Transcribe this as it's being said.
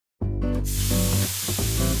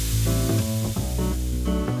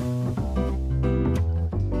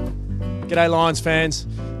G'day Lions fans,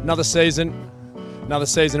 another season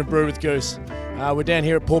of Brew with Goose. We're down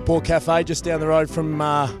here at Paw Paw Cafe, just down the road from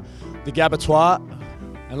the Gabbatoir,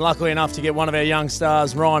 and luckily enough to get one of our young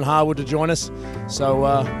stars, Ryan Harwood, to join us. So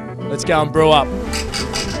let's go and brew up.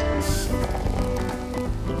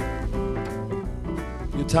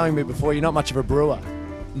 You're telling me before you're not much of a brewer.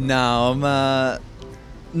 No, I'm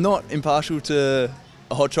not impartial to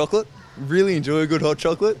a hot chocolate. Really enjoy a good hot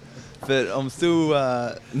chocolate, but I'm still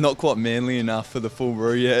not quite manly enough for the full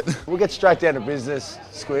brew yet. We'll get straight down to business,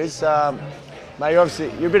 Squiz. Mate, you're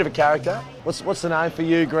a bit of a character. What's the name for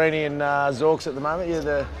you, Greenie and Zorks at the moment? Is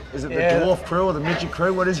it the dwarf crew or the midget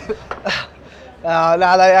crew? What is it?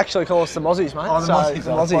 No, they actually call us the Mozzies, mate. Oh, the Mozzies.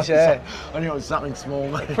 The Mozzies, yeah. I knew it was something small,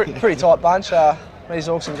 mate. Pretty tight bunch, me,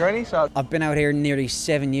 Zorks and Greenie. So I've been out here nearly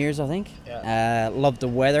 7 years, I think. Yeah. Love the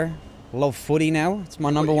weather. Love footy now. It's my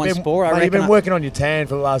number one sport. I reckon. You've been working on your tan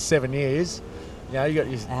for the last 7 years. You know, you got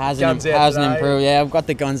your guns out today. Hasn't improved. Yeah, I've got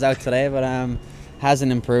the guns out today, but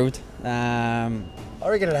hasn't improved. I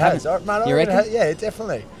reckon it has. You reckon? Yeah,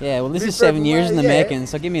 definitely. Yeah, well, this is 7 years in the making,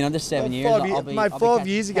 so give me another 7 years. Mate, 5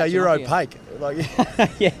 years ago, you're opaque. Like,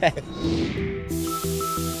 yeah.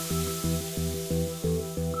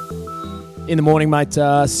 In the morning, mate,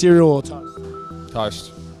 cereal or toast?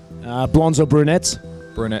 Toast. Blondes or brunettes?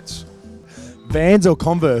 Brunettes. Vans or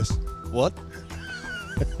Converse? What?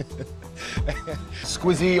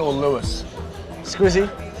 Squizzy or Lewis? Squizzy.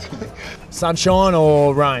 Sunshine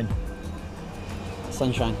or rain?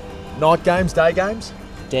 Sunshine. Night games, day games?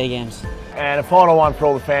 Day games. And a final one for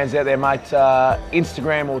all the fans out there, mate.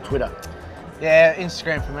 Instagram or Twitter? Yeah,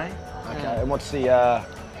 Instagram for me. Okay. And what's your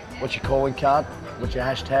calling card? What's your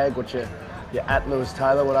hashtag? What's your at Lewis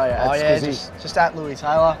Taylor? What are you? Oh yeah, just at Louis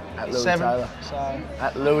Taylor. At Louis 7. Taylor. So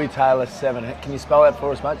at Louis Taylor 7. Can you spell that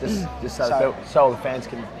for us, mate? Just so all the fans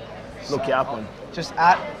can look you up on. Just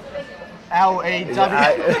at LEW.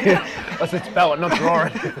 Let's spell it, not draw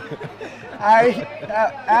it.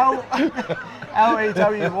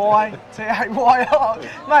 LEWYTAYR.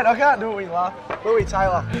 Mate, I can't do it when you laugh. Louis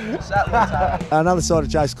Taylor. Just at Louis Taylor. Another side of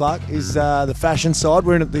Jace Clark is the fashion side.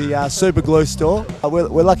 We're in at the Super Glue store.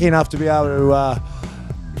 We're lucky enough to be able to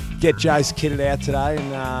get Jace kitted out today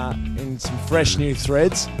in some fresh new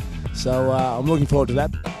threads. So I'm looking forward to that.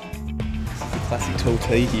 Classic tall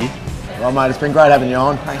tea here. Well, mate, it's been great having you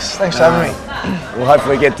on. Thanks for having me. We'll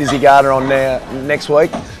hopefully get Dizzy Gardner on there next week.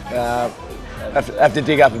 Have to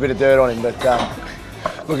dig up a bit of dirt on him, but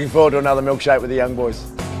looking forward to another milkshake with the young boys.